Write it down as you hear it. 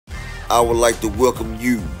I would like to welcome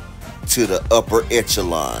you to the upper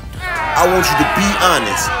echelon. I want you to be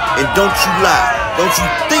honest and don't you lie. Don't you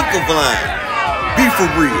think of lying. Be for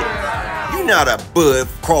real. You're not a Bud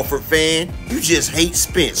Crawford fan. You just hate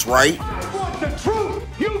Spence, right? I want the truth.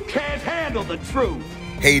 You can't handle the truth.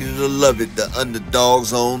 Hate it or love it, the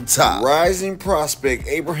underdog's on top. Rising prospect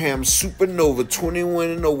Abraham Supernova,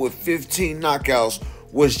 21-0 with 15 knockouts,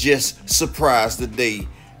 was just surprised today.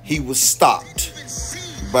 He was stopped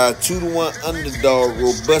by a 2-1 underdog,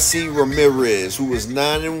 RAMIEREZ, who was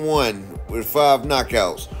 9-1 with 5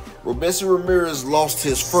 knockouts. RAMIEREZ lost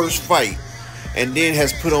his first fight and then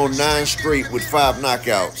has put on 9 straight with 5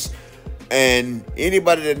 knockouts. And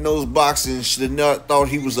anybody that knows boxing should have not thought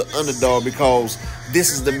he was an underdog, because this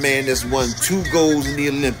is the man that's won 2 golds in the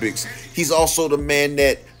Olympics. He's also the man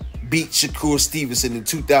that beat Shakur Stevenson in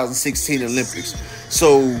 2016 Olympics.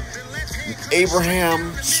 So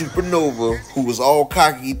Abraham Supernova, who was all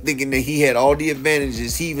cocky, thinking that he had all the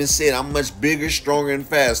advantages, he even said, "I'm much bigger, stronger, and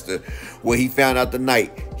faster." When he found out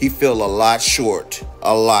tonight, he fell a lot short.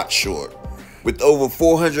 With over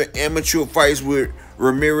 400 amateur fights with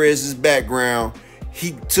Ramirez's background,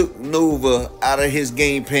 he took Nova out of his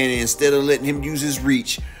game plan, and instead of letting him use his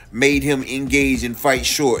reach, made him engage and fight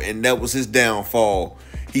short, and that was his downfall.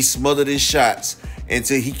 He smothered his shots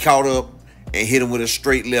until he caught up and hit him with a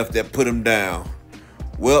straight left that put him down.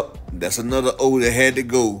 Well, that's another O that had to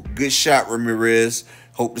go. Good shot, Ramirez.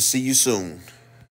 Hope to see you soon.